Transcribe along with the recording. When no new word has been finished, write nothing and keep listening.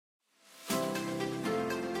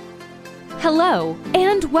Hello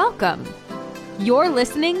and welcome. You're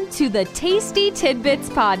listening to the Tasty Tidbits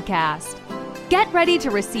Podcast. Get ready to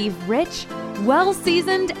receive rich,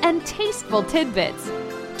 well-seasoned, and tasteful tidbits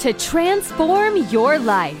to transform your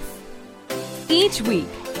life. Each week,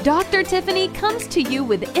 Dr. Tiffany comes to you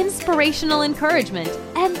with inspirational encouragement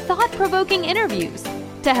and thought-provoking interviews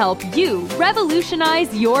to help you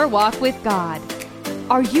revolutionize your walk with God.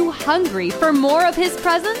 Are you hungry for more of His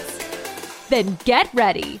presence? Then get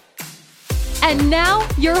ready. And now,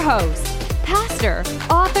 your host, pastor,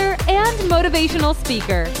 author, and motivational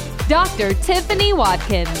speaker, Dr. Tiffany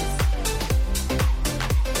Watkins.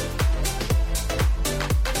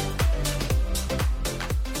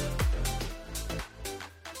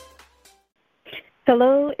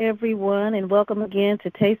 Hello, everyone, and welcome again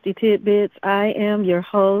to Tasty Tidbits. I am your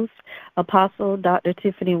host, Apostle Dr.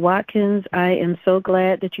 Tiffany Watkins. I am so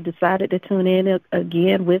glad that you decided to tune in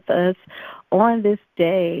again with us on this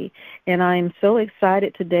day, and I'm so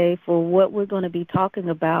excited today for what we're going to be talking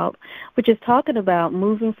about, which is talking about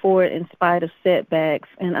moving forward in spite of setbacks.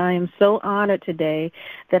 And I am so honored today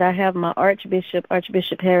that I have my Archbishop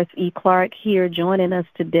Harris E. Clark here joining us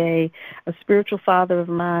today, a spiritual father of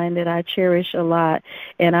mine that I cherish a lot,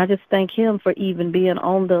 and I just thank him for even being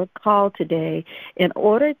on the call today in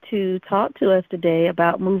order to talk to us today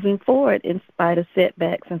about moving forward in spite of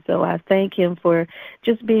setbacks. And so I thank him for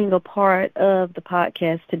just being a part of the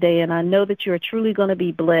podcast today, and I know that you're truly going to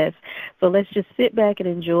be blessed. So let's just sit back and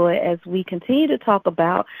enjoy as we continue to talk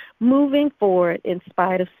about moving forward in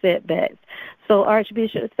spite of setbacks. So,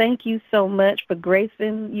 Archbishop, thank you so much for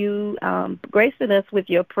gracing us with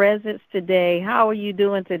your presence today. How are you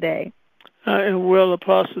doing today? I am well,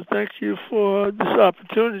 Apostle. Thank you for this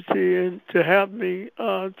opportunity and to have me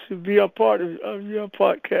to be a part of your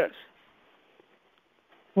podcast.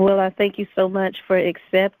 Well, I thank you so much for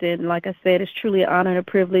accepting. Like I said, it's truly an honor and a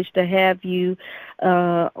privilege to have you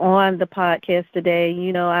on the podcast today.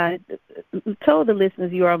 You know, I told the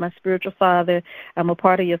listeners you are my spiritual father. I'm a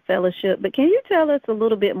part of your fellowship. But can you tell us a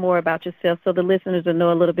little bit more about yourself so the listeners will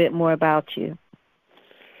know a little bit more about you?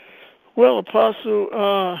 Well, Apostle,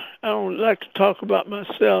 I don't like to talk about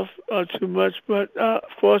myself too much, but,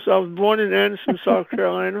 of course, I was born in Anderson, South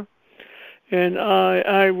Carolina, and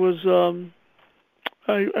I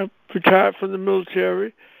retired from the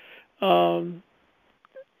military, attended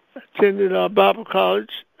Bible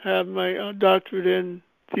college, have my doctorate in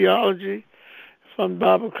theology from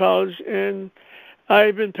Bible college, and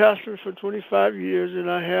I've been pastoring for 25 years,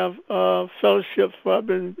 and I have fellowship I've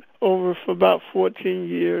been over for about 14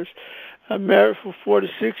 years. I'm married for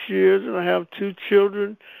 46 years, and I have 2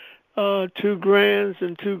 children, 2 grands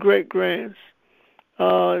and 2 great-grands.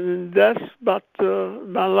 And that's about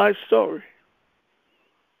my life story.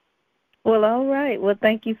 Well, all right. Well,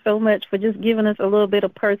 thank you so much for just giving us a little bit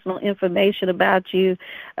of personal information about you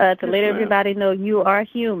to let everybody know you are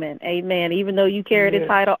human. Amen. Even though you carry the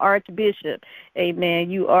title Archbishop,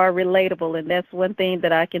 amen, you are relatable. And that's one thing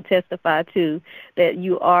that I can testify to, that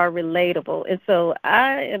you are relatable. And so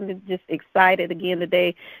I am just excited again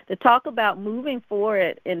today to talk about moving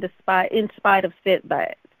forward in spite of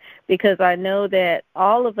setbacks, because I know that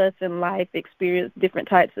all of us in life experience different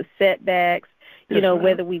types of setbacks. You know,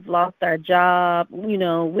 whether we've lost our job, you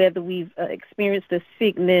know, whether we've experienced a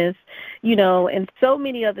sickness, you know, and so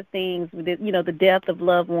many other things, you know, the death of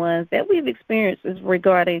loved ones that we've experienced is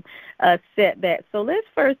regarding setbacks. So let's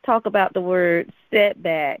first talk about the word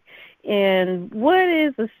setback. And what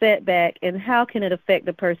is a setback and how can it affect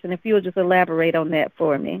the person? If you'll just elaborate on that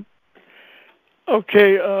for me.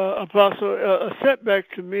 Okay, Apostle, a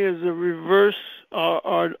setback to me is a reverse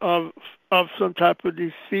of some type of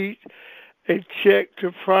defeat, a check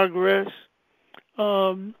to progress,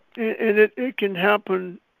 and it can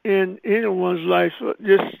happen in anyone's life.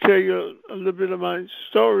 Just to tell you a little bit of my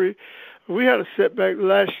story, we had a setback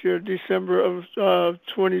last year, December of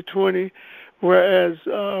 2020, whereas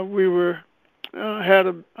we had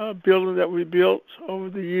a building that we built over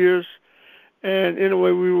the years, and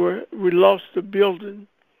anyway, we lost the building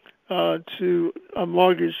to a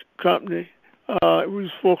mortgage company. It was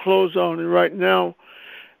foreclosed on, and right now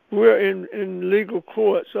we're in legal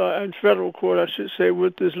courts, in federal court, I should say,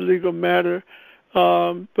 with this legal matter.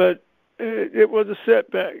 But it was a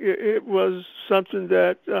setback. It was something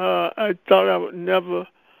that I thought I would never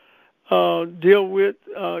deal with,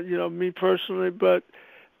 me personally. But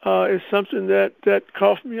it's something that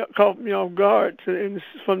caught me off guard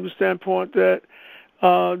from the standpoint that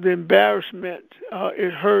the embarrassment,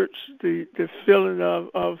 it hurts, the feeling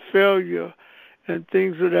of failure and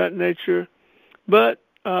things of that nature. But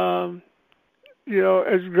as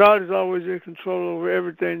God is always in control over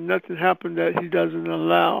everything, nothing happened that He doesn't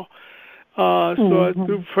allow. So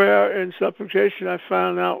through prayer and supplication, I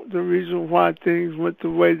found out the reason why things went the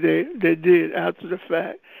way they did after the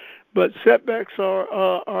fact. But setbacks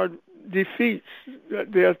are defeats.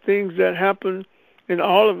 They are things that happen in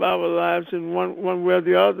all of our lives in one way or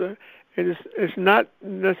the other. And it's not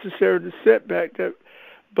necessarily the setback that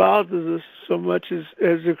bothers us so much as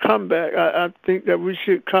the comeback. I think that we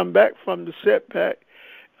should come back from the setback.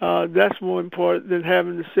 That's more important than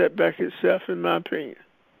having the setback itself, in my opinion.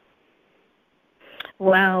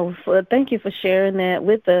 Wow. Well, thank you for sharing that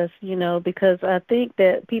with us, because I think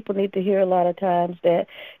that people need to hear a lot of times that,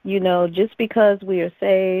 just because we are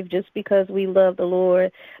saved, just because we love the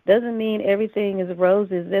Lord, doesn't mean everything is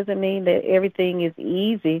roses, doesn't mean that everything is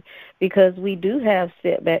easy, because we do have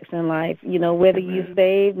setbacks in life, whether you're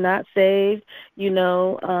saved, not saved,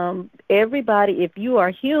 everybody, if you are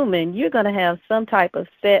human, you're going to have some type of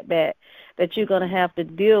setback that you're going to have to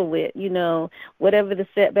deal with. Whatever the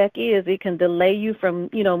setback is, it can delay you from,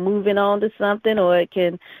 moving on to something, or it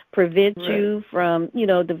can prevent you from,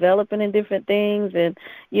 developing in different things. And,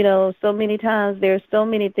 so many times there's so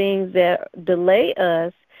many things that delay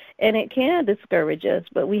us, and it can discourage us,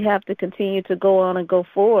 but we have to continue to go on and go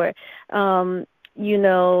forward. But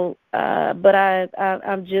I'm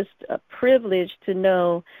just privileged to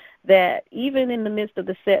know that even in the midst of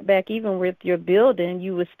the setback, even with your building,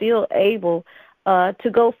 you were still able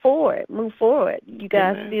to go forward, move forward. You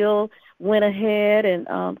guys still went ahead and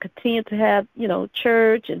continued to have,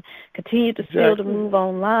 church, and continued to still to move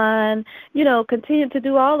online, continued to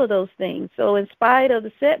do all of those things. So in spite of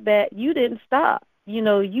the setback, you didn't stop.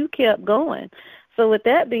 You kept going. So with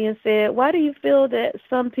that being said, why do you feel that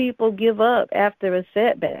some people give up after a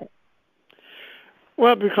setback?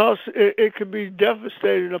 Well, because it could be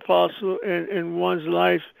devastating, Apostle, in one's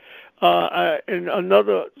life. And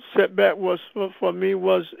another setback was for me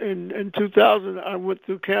was in 2000. I went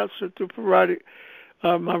through cancer through parotid.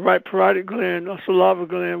 My right parotid gland, or saliva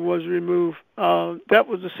gland, was removed. That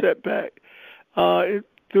was a setback. It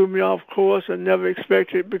threw me off course. I never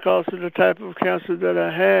expected, because of the type of cancer that I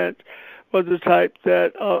had, was the type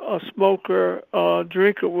that a smoker or a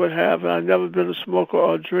drinker would have. And I've never been a smoker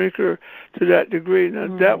or a drinker to that degree. Now,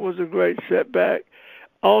 that was a great setback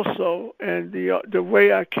also. And the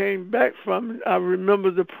way I came back from it, I remember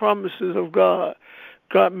the promises of God.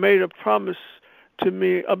 God made a promise to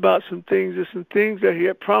me about some things, and some things that he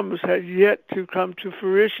had promised had yet to come to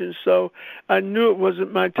fruition. So I knew it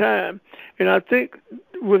wasn't my time. And I think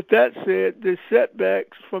with that said, the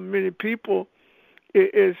setbacks for many people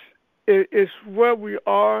is where we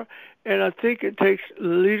are, and I think it takes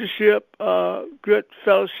leadership, good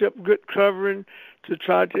fellowship, good covering to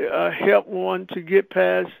try to help one to get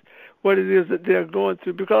past what it is that they're going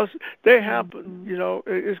through, because they happen.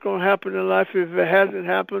 It's going to happen in life. If it hasn't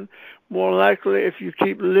happened, more likely, if you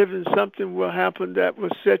keep living, something will happen that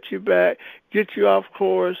will set you back, get you off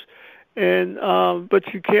course, and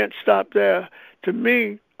but you can't stop there. To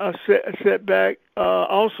me, a setback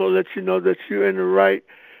also lets you know that you're in the right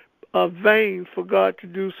vein for God to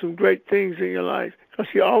do some great things in your life, because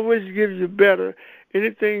he always gives you better.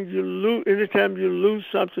 Anytime you lose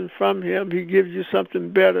something from him, he gives you something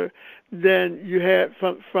better than you had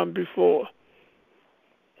from before.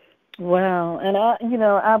 Wow. And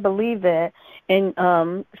I believe that. And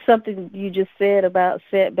something you just said about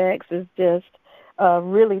setbacks is just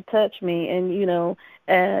really touched me. And you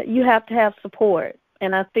have to have support.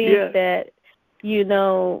 And I think that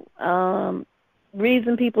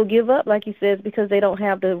reason people give up, like you said, is because they don't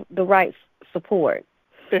have the right support.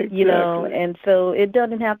 Exactly. And so it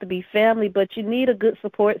doesn't have to be family, but you need a good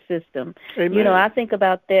support system. Amen. I think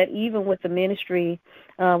about that even with the ministry.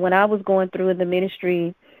 When I was going through in the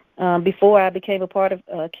ministry, before I became a part of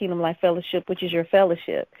Kingdom Life Fellowship, which is your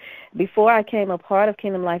fellowship, before I came a part of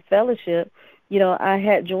Kingdom Life Fellowship, I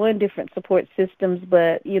had joined different support systems,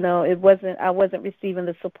 but, I wasn't receiving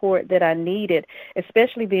the support that I needed,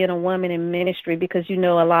 especially being a woman in ministry, because, a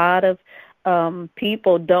lot of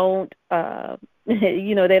people don't,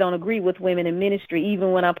 they don't agree with women in ministry.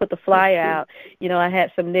 Even when I put the flyer out, I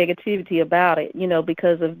had some negativity about it,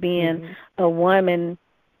 because of being a woman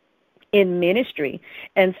in ministry.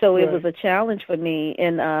 And so it was a challenge for me,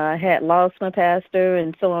 and I had lost my pastor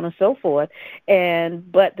and so on and so forth.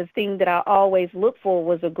 But the thing that I always look for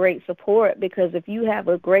was a great support, because if you have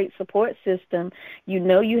a great support system,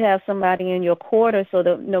 you have somebody in your corner, so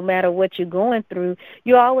that no matter what you're going through,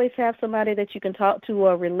 you always have somebody that you can talk to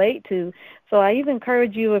or relate to. So I even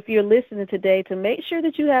encourage you, if you're listening today, to make sure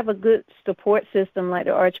that you have a good support system, like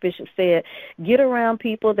the Archbishop said. Get around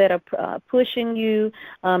people that are pushing you,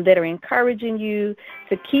 that are encouraging you,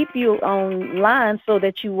 to keep you on line so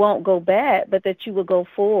that you won't go back, but that you will go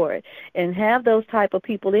forward. And have those type of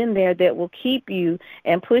people in there that will keep you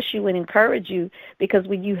and push you and encourage you, because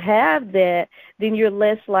when you have that, then you're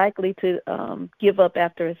less likely to give up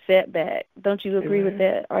after a setback. Don't you agree with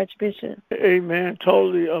that, Archbishop? Amen.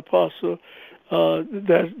 Totally, Apostle.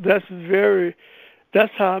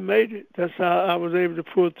 That's how I made it. That's how I was able to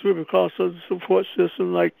pull through, because of the support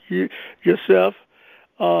system like yourself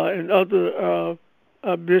and other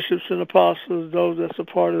bishops and apostles, those that's a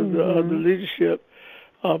part of the leadership,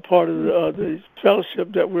 part of the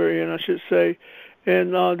fellowship that we're in, I should say.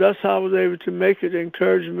 And that's how I was able to make it.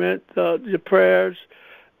 Encouragement, your prayers,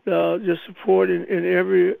 your support in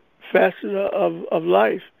every facet of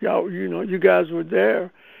life. You guys were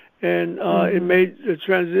there. And it made the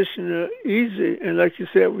transition easy. And like you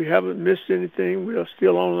said, we haven't missed anything. We are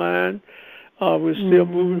still online. We're still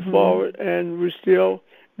moving forward. And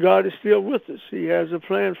God is still with us. He has a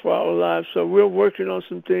plan for our lives. So we're working on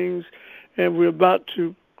some things, and we're about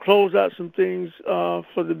to close out some things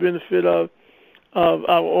for the benefit of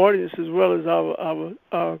our audience, as well as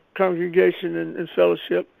our congregation and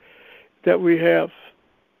fellowship that we have.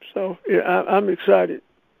 So I'm excited.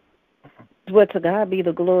 Well, to God be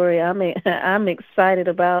the glory. I'm excited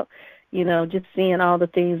about, just seeing all the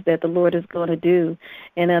things that the Lord is going to do.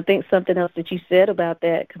 And I think something else that you said about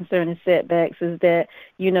that concerning setbacks is that,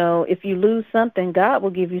 if you lose something, God will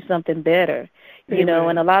give you something better. Amen.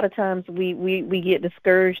 And a lot of times we get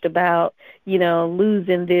discouraged about,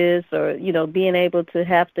 losing this, or, being able to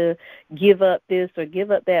have to give up this or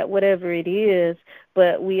give up that, whatever it is.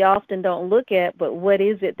 But we often don't look at, but what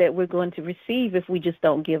is it that we're going to receive if we just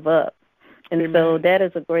don't give up? And Amen. so that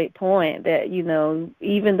is a great point, that,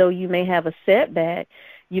 even though you may have a setback,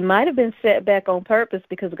 you might have been set back on purpose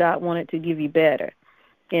because God wanted to give you better.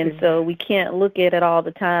 And so we can't look at it all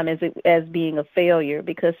the time as being a failure,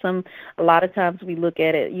 because a lot of times we look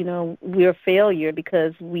at it, we're a failure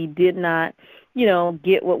because we did not,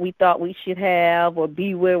 get what we thought we should have, or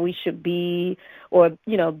be where we should be, or,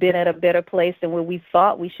 been at a better place than where we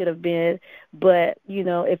thought we should have been. But,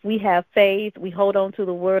 if we have faith, we hold on to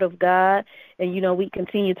the Word of God, and, we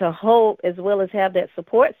continue to hope as well as have that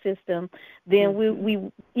support system, then we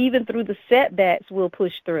even through the setbacks, we'll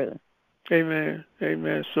push through. Amen.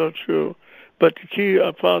 Amen. So true. But the key,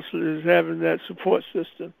 Apostle, is having that support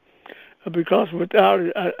system. Because without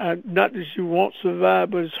it, not that you won't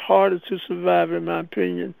survive, but it's harder to survive, in my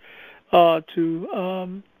opinion,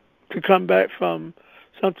 to come back from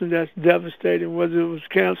something that's devastating, whether it was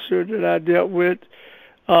cancer that I dealt with,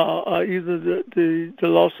 or either the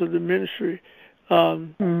loss of the ministry.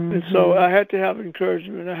 And so I had to have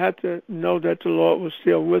encouragement. I had to know that the Lord was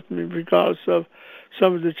still with me regardless of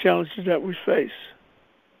some of the challenges that we face.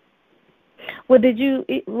 Well, did you,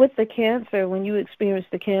 with the cancer, when you experienced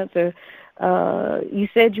the cancer, you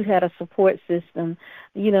said you had a support system.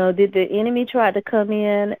 Did the enemy try to come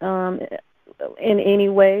in any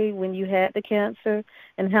way when you had the cancer,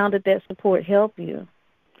 and how did that support help you?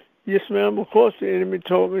 Yes, ma'am. Of course, the enemy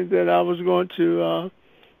told me that I was going to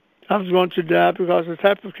die, because the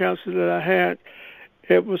type of cancer that I had,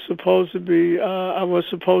 it was supposed to be, I was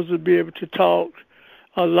supposed to be able to talk.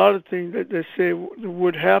 A lot of things that they said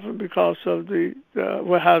would happen because of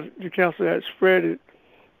how the cancer had spread it.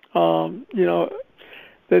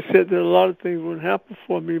 They said that a lot of things wouldn't happen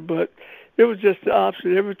for me, but it was just the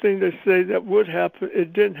opposite. Everything they say that would happen,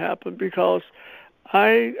 it didn't happen, because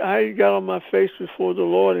I got on my face before the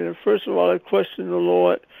Lord, and first of all, I questioned the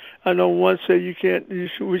Lord. I know one said we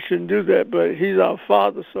shouldn't do that, but He's our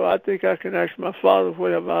Father, so I think I can ask my Father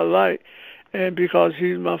whatever I like, and because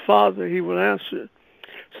He's my Father, He will answer.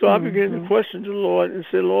 So I began to question the Lord and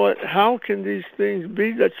say, Lord, how can these things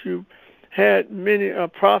be that you had many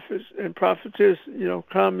prophets and prophetess,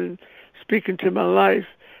 come and speak into my life?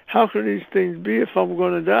 How can these things be if I'm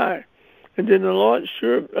going to die? And then the Lord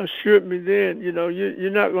assured me then, you're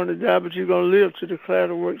not going to die, but you're going to live to declare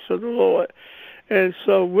the works of the Lord. And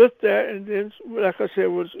so with that, and then, like I said,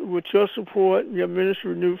 with your support, your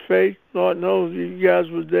ministry, Renewed Faith, Lord knows you guys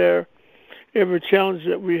were there. Every challenge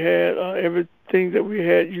that we had, everything that we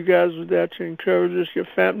had, you guys were there to encourage us, your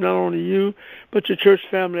family, not only you, but your church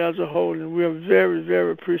family as a whole. And we are very,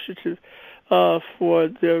 very appreciative for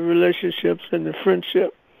the relationships and the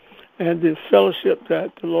friendship and the fellowship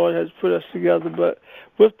that the Lord has put us together. But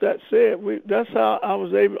with that said, that's how I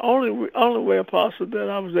was able, only way, Apostle, that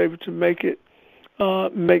I was able to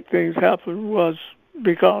make things happen was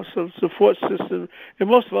because of support system, and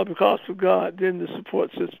most of all because of God. Then the support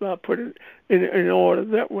system, I put it in order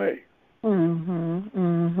that way.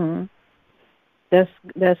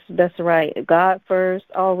 That's right. God first,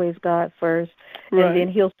 always God first, Right. and then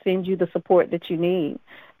He'll send you the support that you need,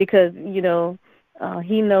 because He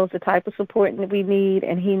knows the type of support that we need,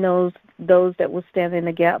 and He knows those that will stand in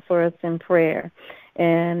the gap for us in prayer.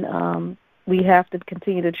 And we have to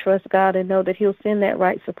continue to trust God and know that He'll send that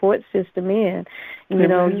right support system in. You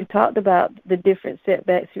know, you talked about the different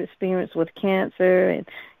setbacks you experienced with cancer, and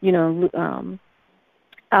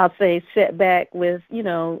I'll say setback with,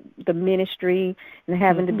 the ministry and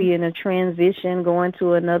having to be in a transition, going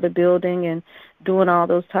to another building and doing all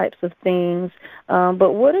those types of things.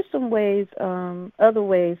 But what are some ways, other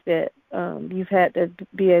ways that you've had to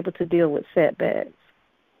be able to deal with setbacks?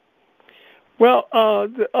 Well,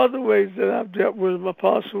 the other ways that I've dealt with,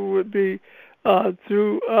 Apostle, would be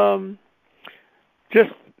through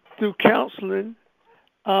counseling.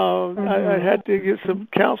 I had to get some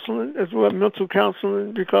counseling as well, mental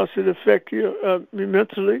counseling, because it affected me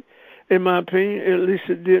mentally, in my opinion. At least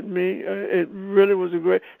it did me. It really was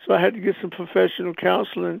so I had to get some professional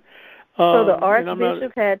counseling. So the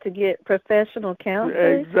Archbishop had to get professional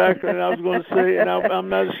counseling? Exactly, and I was going to say, and I'm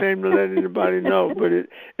not ashamed to let anybody know, but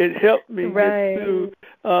it helped me get through,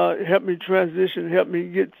 helped me transition, helped me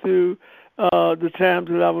get through the times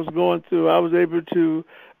that I was going through. I was able to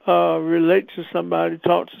relate to somebody,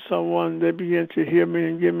 talk to someone. They began to hear me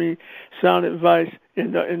and give me sound advice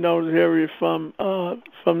in those areas from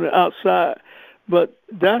the outside. But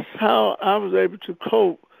that's how I was able to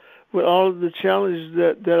cope with all of the challenges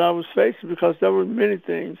that I was facing, because there were many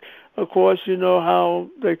things. Of course, you know how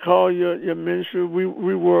they call your ministry. We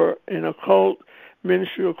were an occult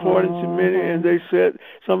ministry, according to many, and they said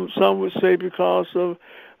some would say because of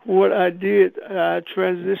what I did, I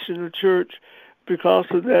transitioned the church. Because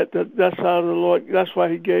of that's how the Lord. That's why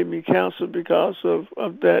He gave me counsel, because of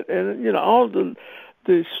that, and all the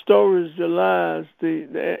stories, the lies,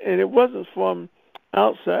 and it wasn't from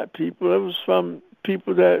outside people. It was from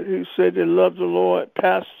people who said they loved the Lord,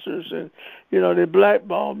 pastors, and they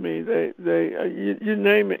blackballed me. They you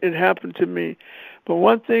name it, it happened to me. But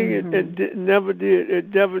one thing it never did.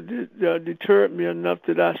 It never deterred me enough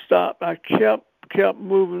that I stopped. I kept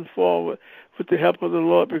moving forward with the help of the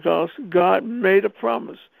Lord, because God made a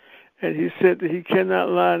promise, and He said that He cannot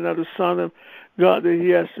lie, nor the Son of God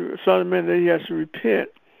Son of Man that He has to repent.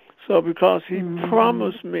 So because He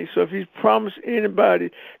promised me, so if He's promised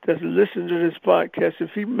anybody that's listening to this podcast,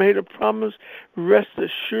 if He made a promise, rest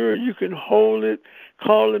assured you can hold it,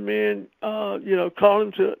 call Him in, call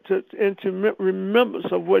Him into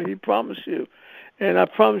remembrance of what He promised you. And I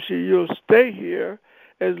promise you'll stay here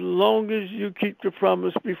as long as you keep the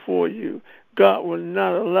promise before you. God will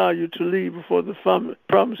not allow you to leave before the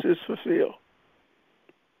promise is fulfilled.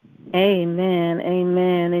 Amen,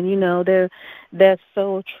 amen. And that's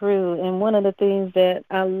so true. And one of the things that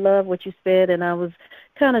I love what you said, and I was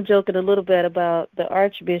kind of joking a little bit about the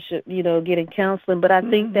Archbishop, getting counseling, but I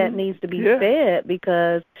think that needs to be said,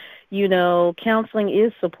 because, counseling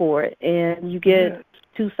is support, and you get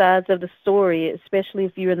two sides of the story, especially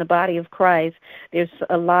if you're in the body of Christ. There's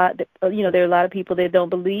a lot, there are a lot of people that don't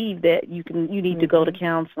believe that you need to go to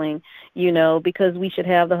counseling, because we should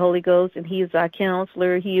have the Holy Ghost, and He is our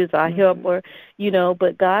counselor, He is our helper,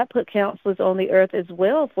 but God put counselors on the earth as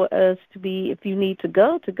well for us to be, if you need to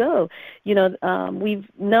go, to go. We've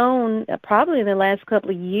known probably in the last couple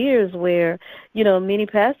of years where, many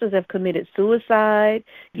pastors have committed suicide.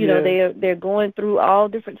 They're going through all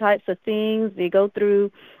different types of things. They go through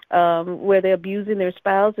where they're abusing their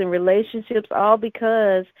spouse in relationships, all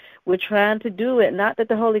because we're trying to do it. Not that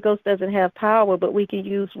the Holy Ghost doesn't have power, but we can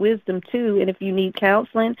use wisdom too. And if you need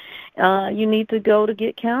counseling, you need to go to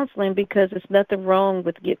get counseling, because there's nothing wrong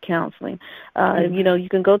with get counseling. You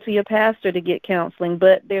can go to your pastor to get counseling,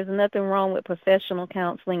 but there's nothing wrong with professional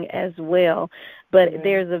counseling as well. But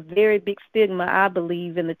there's a very big stigma, I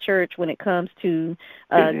believe, in the church when it comes to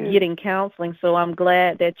getting counseling. So I'm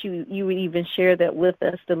glad that you would even share that with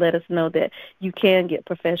us, to let us know that you can get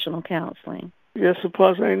professional counseling. Yes,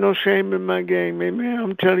 Apostle, ain't no shame in my game, amen.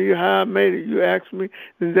 I'm telling you how I made it. You asked me,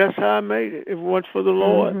 and that's how I made it. It wasn't for the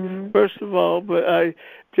Lord, first of all, but I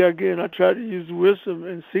try to use wisdom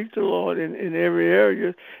and seek the Lord in every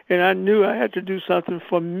area, and I knew I had to do something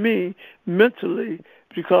for me mentally,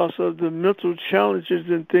 because of the mental challenges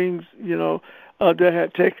and things, that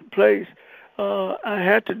had taken place. I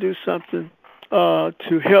had to do something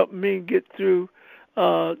to help me get through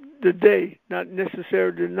the day, not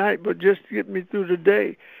necessarily the night, but just to get me through the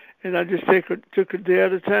day. And I just took a day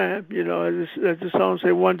at a time, as the song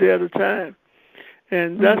say, one day at a time.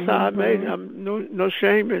 And that's how I made it. I'm no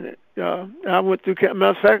shame in it. I went through, matter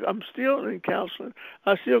of fact, I'm still in counseling.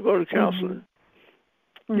 I still go to counseling,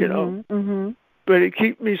 but it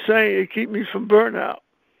keeps me sane. It keeps me from burnout.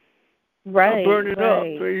 Right. Burning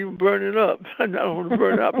right. up, or even burning up. I don't want to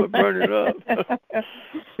burn out, but burning up.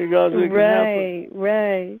 Because it can happen.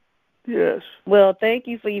 Right. Yes. Well, thank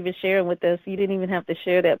you for even sharing with us. You didn't even have to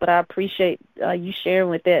share that, but I appreciate you sharing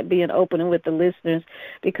with that, being open with the listeners,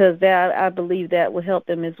 because that I believe that will help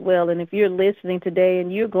them as well. And if you're listening today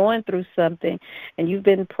and you're going through something and you've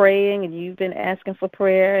been praying and you've been asking for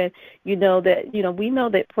prayer, and we know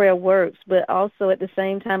that prayer works, but also at the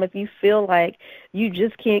same time, if you feel like you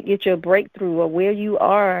just can't get your breakthrough, or where you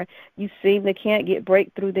are, you seem to can't get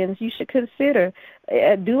breakthrough, then you should consider,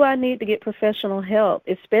 do I need to get professional help,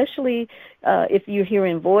 especially if you're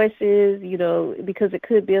hearing voices, because it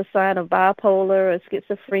could be a sign of bipolar or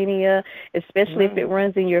schizophrenia, especially if it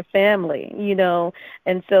runs in your family,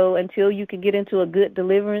 And so until you can get into a good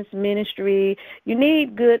deliverance ministry, you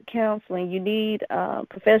need good counseling. You need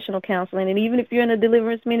professional counseling. And even if you're in a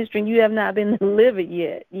deliverance ministry and you have not been delivered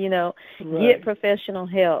yet, get professional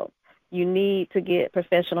help. You need to get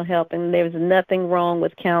professional help, and there's nothing wrong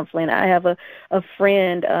with counseling. I have a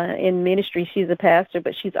friend in ministry. She's a pastor,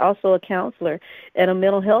 but she's also a counselor and a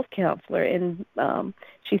mental health counselor, and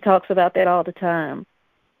she talks about that all the time,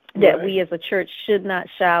 that we as a church should not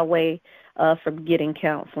shy away from getting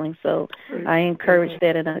counseling. So I encourage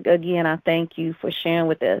that, and again, I thank you for sharing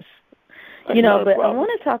with us. But I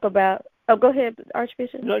want to talk about. Oh, go ahead,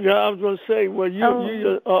 Archbishop. No, I was going to say,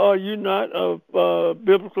 are you not a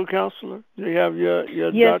biblical counselor? Do you have your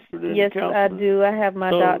doctorate in counseling? Yes, I do. I have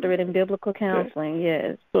my doctorate in biblical counseling,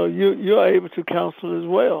 yes. So you're able to counsel as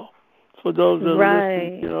well. For those that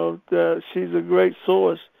are listening, she's a great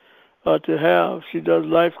source to have. She does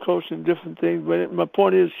life coaching and different things. But my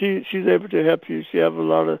point is she's able to help you. She has a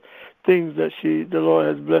lot of things that the Lord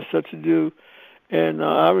has blessed her to do. And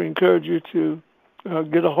I would encourage you to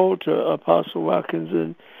get a hold to Apostle Watkins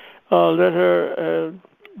and let her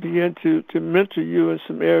begin to mentor you in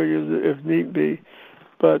some areas if need be.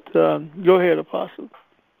 But go ahead, Apostle.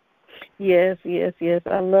 Yes.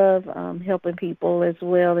 I love helping people as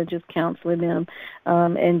well, and just counseling them,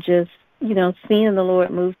 and just seeing the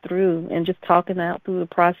Lord move through and just talking out through the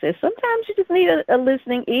process. Sometimes you just need a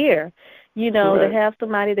listening ear, to have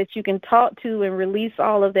somebody that you can talk to and release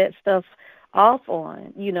all of that stuff off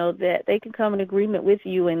on, that they can come in agreement with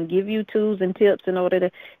you and give you tools and tips in order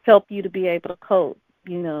to help you to be able to cope,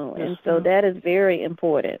 and so that is very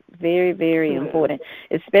important, very, very important,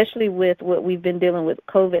 especially with what we've been dealing with,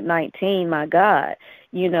 COVID-19, my God.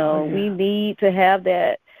 We need to have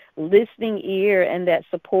that listening ear and that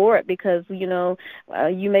support, because,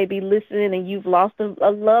 you may be listening and you've lost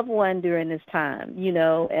a loved one during this time,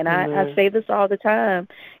 and I say this all the time,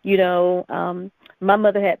 my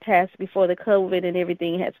mother had passed before the COVID and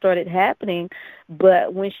everything had started happening,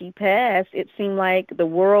 but when she passed, it seemed like the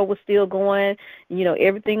world was still going,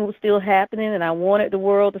 everything was still happening, and I wanted the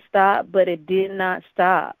world to stop, but it did not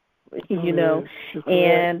stop.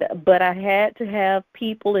 But I had to have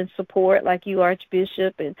people in support like you,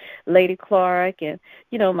 Archbishop, and Lady Clark, and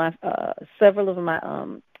my several of my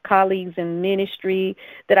colleagues in ministry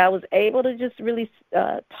that I was able to just really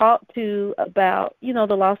talk to about,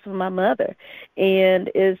 the loss of my mother. And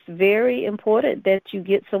it's very important that you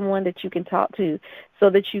get someone that you can talk to so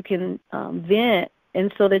that you can vent,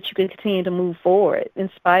 and so that you can continue to move forward in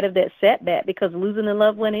spite of that setback, because losing a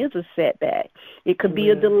loved one is a setback. It could be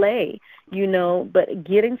a delay, but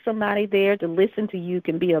getting somebody there to listen to you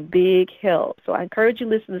can be a big help. So I encourage you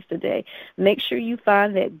listeners today, make sure you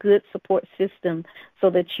find that good support system so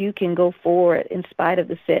that you can go forward in spite of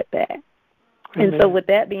the setback. Amen. And so with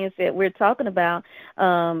that being said, we're talking about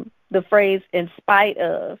the phrase "in spite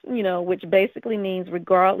of," which basically means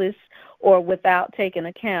regardless or without taking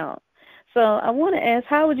account. So I want to ask,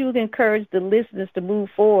 how would you encourage the listeners to move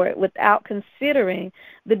forward without considering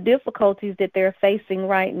the difficulties that they're facing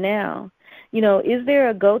right now? Is there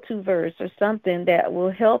a go-to verse or something that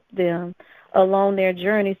will help them along their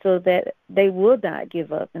journey so that they will not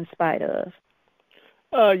give up in spite of?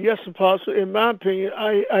 Yes, Apostle. In my opinion,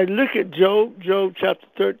 I look at Job chapter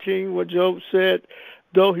 13, where Job said,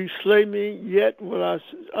 though he slay me, yet will I,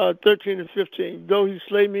 13 and 15, though he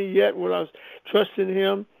slay me, yet will I trust in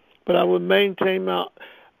him, but I will maintain my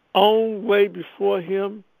own way before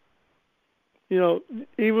him.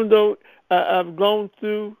 Even though I've gone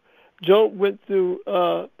through, Job went through,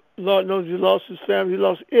 Lord knows he lost his family. He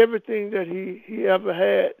lost everything that he ever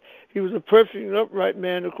had. He was a perfect and upright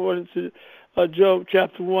man, according to Job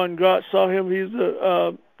chapter 1. God saw him. He's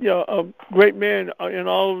a great man in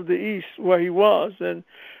all of the East where he was. And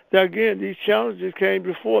again, these challenges came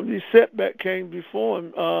before him. These setbacks came before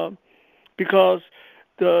him because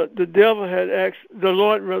the devil had asked, the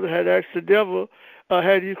Lord rather had asked the devil,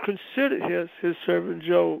 had he considered his servant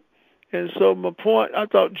Job? And so my point, I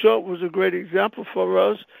thought Job was a great example for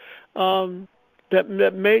us,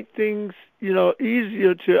 that made things,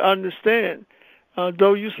 easier to understand.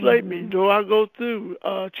 Though you slay me, though I go through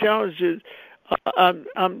challenges, I'm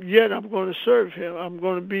going to serve him. I'm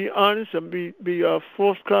going to be honest and be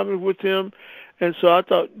forthcoming with him. And so I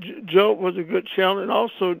thought Job was a good challenge. And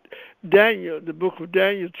also Daniel, the book of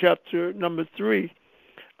Daniel, chapter number 3,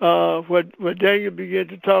 where Daniel began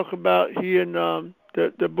to talk about he and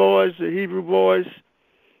the boys, the Hebrew boys,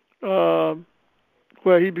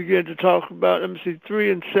 where he began to talk about,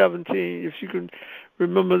 3 and 17, if you can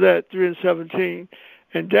remember that, 3 and 17.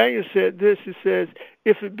 And Daniel said this, he says,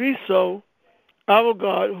 if it be so, our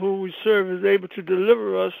God, whom we serve, is able to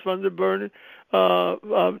deliver us from the burning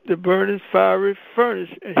fiery furnace,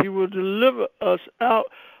 and he will deliver us out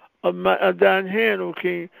of thine hand, O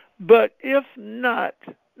king. But if not,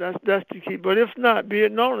 that's the key, but if not, be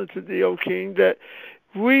it known unto thee, O king, that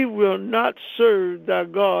we will not serve thy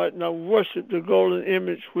God, nor worship the golden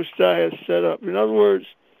image which thou hast set up. In other words,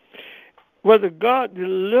 whether God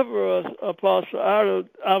deliver us, Apostle, out of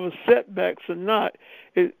our setbacks or not,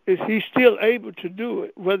 is he's still able to do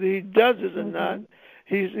it. Whether he does it or not,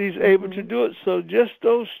 he's able to do it. So just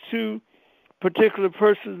those two particular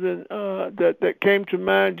persons that came to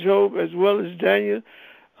mind, Job as well as Daniel,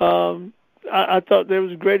 I thought there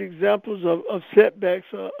was great examples of setbacks,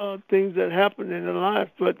 things that happened in their life,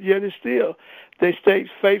 but yet and still they stayed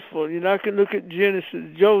faithful. I can look at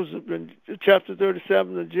Genesis, Joseph in chapter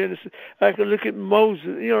 37 of Genesis. I can look at Moses.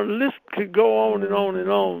 The list could go on and on and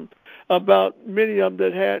on about many of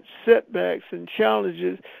them that had setbacks and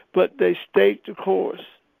challenges, but they stayed the course.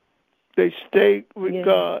 They stayed with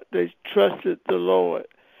God. They trusted the Lord.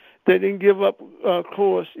 They didn't give up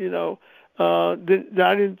course, I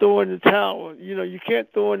didn't throw in the towel. You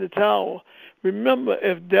can't throw in the towel. Remember,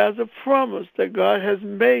 if there's a promise that God has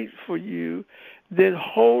made for you, then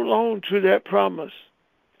hold on to that promise.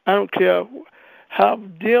 I don't care how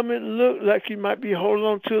dim it looks like you might be holding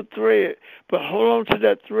on to a thread, but hold on to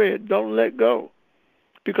that thread. Don't let go,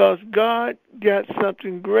 because God got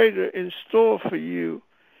something greater in store for you.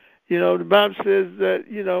 The Bible says that,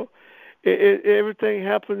 everything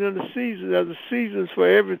happens in a season. There's a season for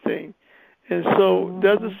everything. And so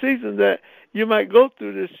there's a season that you might go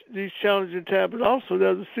through these challenging times, but also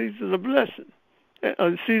there's a season of blessing,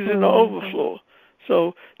 a season of overflow.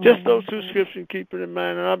 So just those two scriptures, keep it in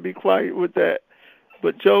mind, and I'll be quiet with that.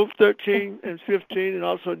 But Job 13 and 15, and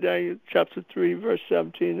also Daniel chapter 3, verse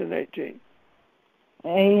 17 and 18.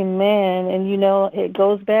 Amen. And, it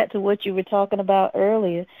goes back to what you were talking about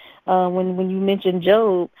earlier. When you mentioned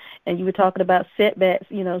Job and you were talking about setbacks,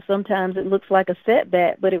 sometimes it looks like a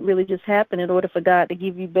setback, but it really just happened in order for God to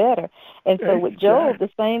give you better. And so with Job, the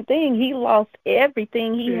same thing. He lost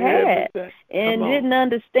everything he had and didn't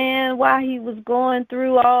understand why he was going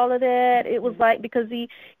through all of that. It was like because he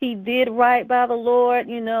did right by the Lord,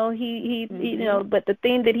 but the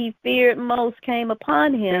thing that he feared most came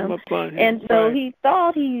upon him. And so he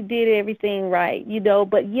thought he did everything right,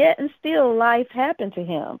 but yet and still life happened to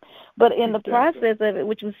him. But in the process of it,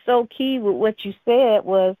 which was so key with what you said,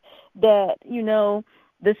 was that,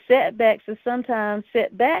 the setbacks are sometimes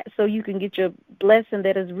set back so you can get your blessing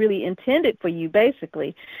that is really intended for you,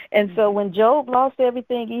 basically. And so when Job lost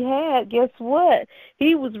everything he had, guess what?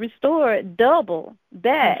 He was restored double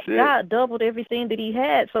that. God doubled everything that he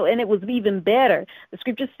had. So, and it was even better. The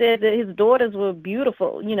scripture said that his daughters were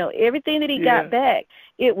beautiful. Everything that he got back,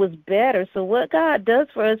 it was better. So what God does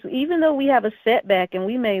for us, even though we have a setback and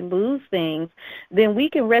we may lose things, then we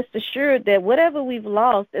can rest assured that whatever we've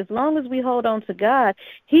lost, as long as we hold on to God,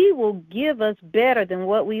 he will give us better than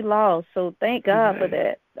what we lost. So thank God for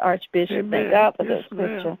that, Archbishop. Thank God for that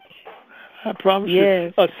scripture. I promise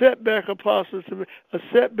you. A setback, Apostle, a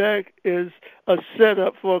setback is a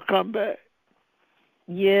setup for a comeback.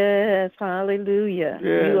 Yes, hallelujah.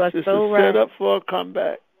 Yes, you are so right. It's a setup for a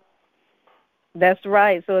comeback. That's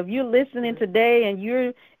right. So if you're listening today and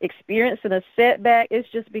you're experiencing a setback, it's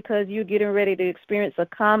just because you're getting ready to experience a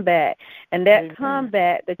comeback. And that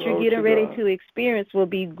comeback that you're getting ready to experience will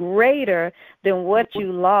be greater than what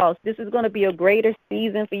you lost. This is going to be a greater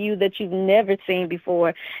season for you that you've never seen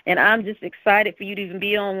before. And I'm just excited for you to even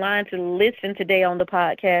be online to listen today on the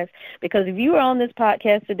podcast, because if you are on this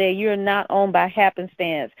podcast today, you're not on by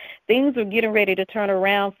happenstance. Things are getting ready to turn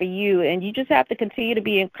around for you, and you just have to continue to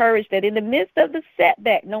be encouraged that in the midst of the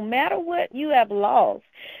setback, no matter what you have lost,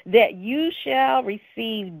 that you shall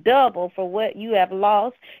receive double for what you have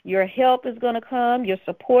lost. Your help is going to come, your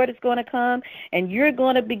support is going to come, and you're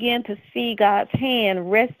going to begin to see God's hand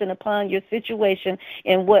resting upon your situation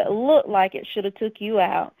and what looked like it should have took you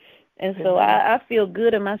out. And so I feel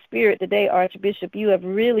good in my spirit today, Archbishop. You have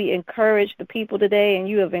really encouraged the people today, and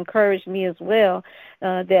you have encouraged me as well,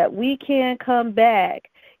 that we can come back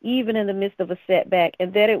even in the midst of a setback,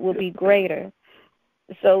 and that it will be greater.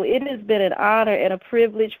 So it has been an honor and a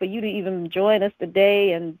privilege for you to even join us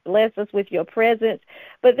today and bless us with your presence.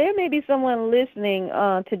 But there may be someone listening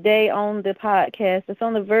today on the podcast that's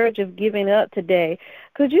on the verge of giving up today.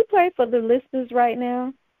 Could you pray for the listeners right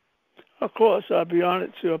now? Of course, I'll be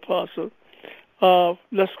honored to, Apostle.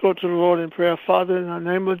 Let's go to the Lord in prayer. Father, in the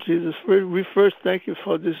name of Jesus, we first thank you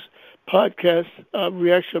for this podcast.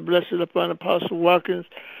 We ask your blessing upon Apostle Watkins,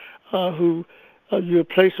 who you have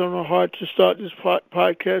placed on our heart to start this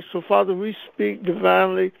podcast. So, Father, we speak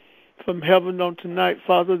divinely from heaven on tonight,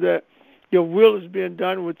 Father, that your will is being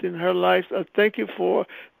done within her life. I thank you for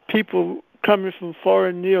people coming from far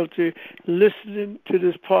and near to listening to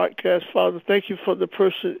this podcast, Father. Thank you for the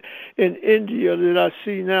person in India that I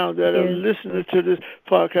see now that are listening to this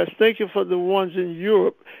podcast. Thank you for the ones in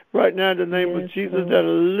Europe right now in the name of Jesus that are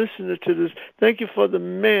listening to this. Thank you for the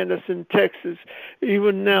man that's in Texas,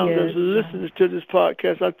 even now that's listening to this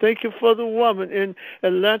podcast. I thank you for the woman in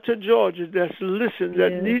Atlanta, Georgia that's listening,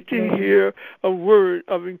 that need to hear a word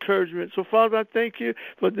of encouragement. So, Father, I thank you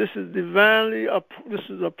for this is divinely, this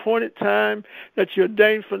is appointed time that you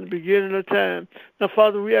ordained from the beginning of time. Now,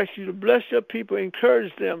 Father, we ask you to bless your people,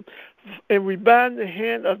 encourage them, and we bind the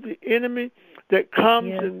hand of the enemy that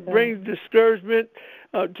comes and brings discouragement,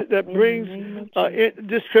 that brings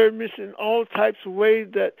discouragement in all types of ways,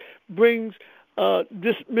 that brings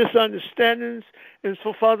misunderstandings. And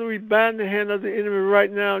so, Father, we bind the hand of the enemy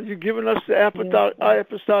right now. You've given us the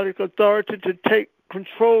apostolic authority to take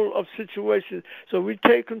control of situations. So we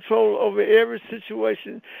take control over every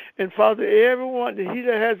situation. And Father, everyone, he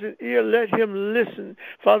that has an ear, let him listen.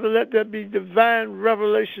 Father, let there be divine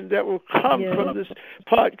revelation that will come from this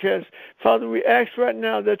podcast. Father, we ask right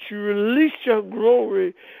now that you release your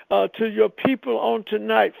glory to your people on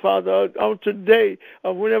tonight, Father, on today,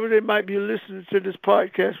 whenever they might be listening to this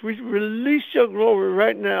podcast. We release your glory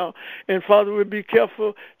right now. And Father, we'll be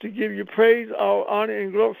careful to give you praise, all honor,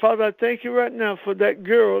 and glory. Father, I thank you right now for that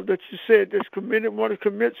girl that you said that's want to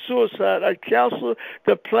commit suicide. I counsel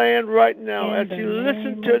the plan right now. As you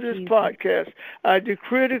listen to this podcast, I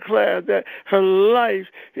decree and declare that her life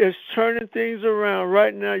is turning things around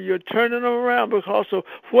right now. You're turning them around because of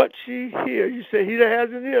what she hears. You say, he that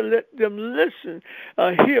has an ear, let them listen,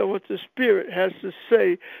 hear what the Spirit has to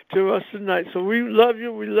say to us tonight. So we love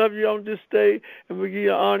you. We love you on this day, and we give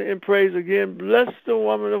you honor and praise again. Bless the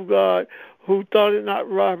woman of God who thought it not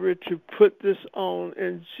robbery to put this on.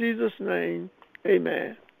 In Jesus' name,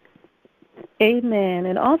 amen. Amen.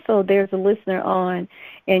 And also there's a listener on,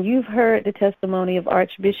 and you've heard the testimony of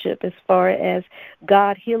Archbishop as far as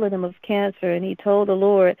God healing him of cancer. And he told the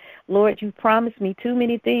Lord, Lord, you promised me too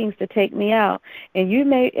many things to take me out. And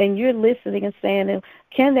you're listening and saying,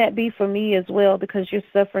 can that be for me as well, because you're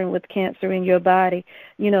suffering with cancer in your body?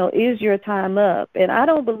 You know, is your time up? And I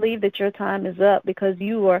don't believe that your time is up, because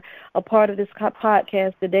you are a part of this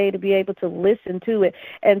podcast today to be able to listen to it.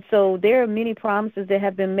 And so there are many promises that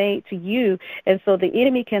have been made to you. And so the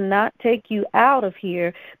enemy cannot take you out of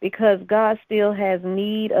here, because God still has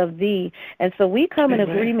need of thee. And so we come in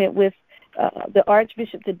agreement with the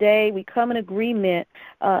Archbishop today. We come in agreement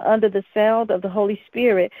under the sound of the Holy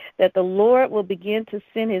Spirit that the Lord will begin to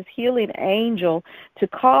send his healing angel to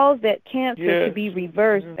cause that cancer to be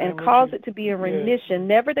reversed and cause it to be in remission,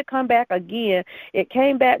 never to come back again. It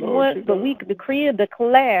came back once, but we decree and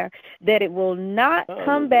declare that it will not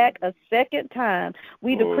come back a second time.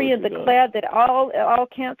 We decree and declare that all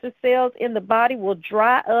cancer cells in the body will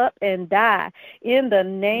dry up and die in the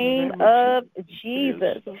name of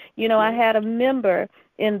Jesus. You know, I had a member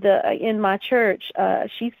in my church.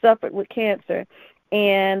 She suffered with cancer,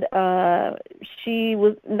 and she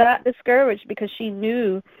was not discouraged, because she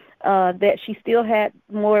knew that she still had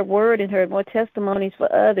more word in her, more testimonies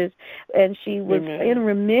for others, and she was in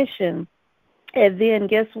remission. And then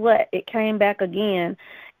guess what? It came back again.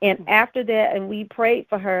 And after that, and we prayed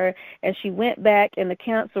for her, and she went back, and the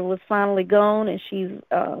cancer was finally gone, and she's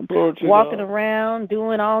walking around,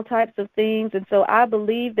 doing all types of things. And so I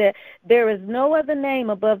believe that there is no other name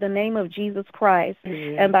above the name of Jesus Christ.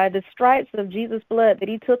 Amen. And by the stripes of Jesus' blood that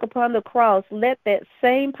he took upon the cross, let that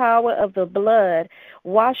same power of the blood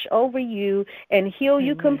wash over you and heal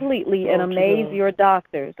you completely and amaze your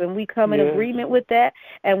doctors. And we come in agreement with that,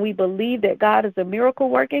 and we believe that God is a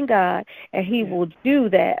miracle-working God, and he will do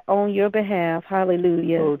that on your behalf.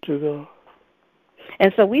 Hallelujah. Glory to God.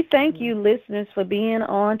 And so we thank you, listeners, for being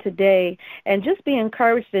on today, and just be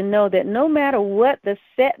encouraged to know that no matter what the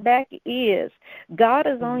setback is, God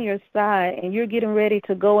is on your side, and you're getting ready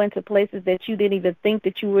to go into places that you didn't even think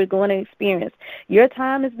that you were going to experience. Your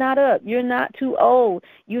time is not up. You're not too old.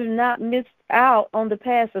 You've not missed out on the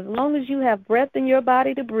past. As long as you have breath in your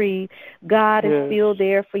body to breathe, God is still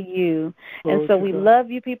there for you. And so we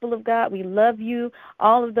love you, people of God. We love you,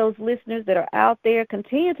 all of those listeners that are out there.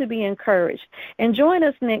 Continue to be encouraged. And join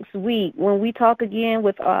us next week when we talk again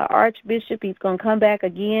with our Archbishop. He's going to come back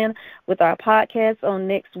again with our podcast on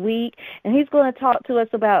next week, and he's going to talk to us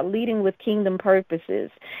about leading with kingdom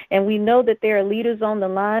purposes. And we know that there are leaders on the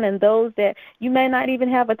line, and those that you may not even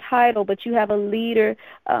have a title, but you have a leader.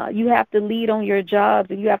 You have to lead on your jobs,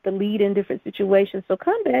 and you have to lead in different situations. So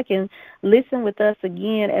come back and listen with us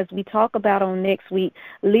again as we talk about on next week,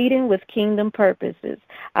 leading with kingdom purposes.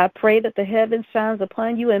 I pray that the heavens shines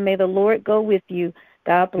upon you, and may the Lord go with you.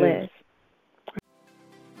 God bless.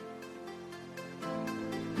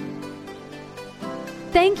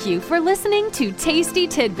 Thank you for listening to Tasty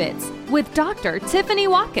Tidbits with Dr. Tiffany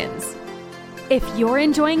Watkins. If you're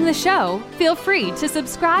enjoying the show, feel free to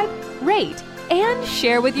subscribe, rate, and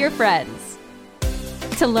share with your friends.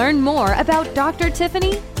 To learn more about Dr.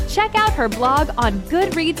 Tiffany, check out her blog on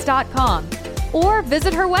Goodreads.com or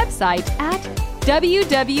visit her website at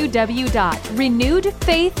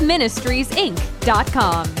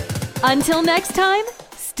www.renewedfaithministriesinc.com. Until next time,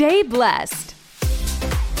 stay blessed.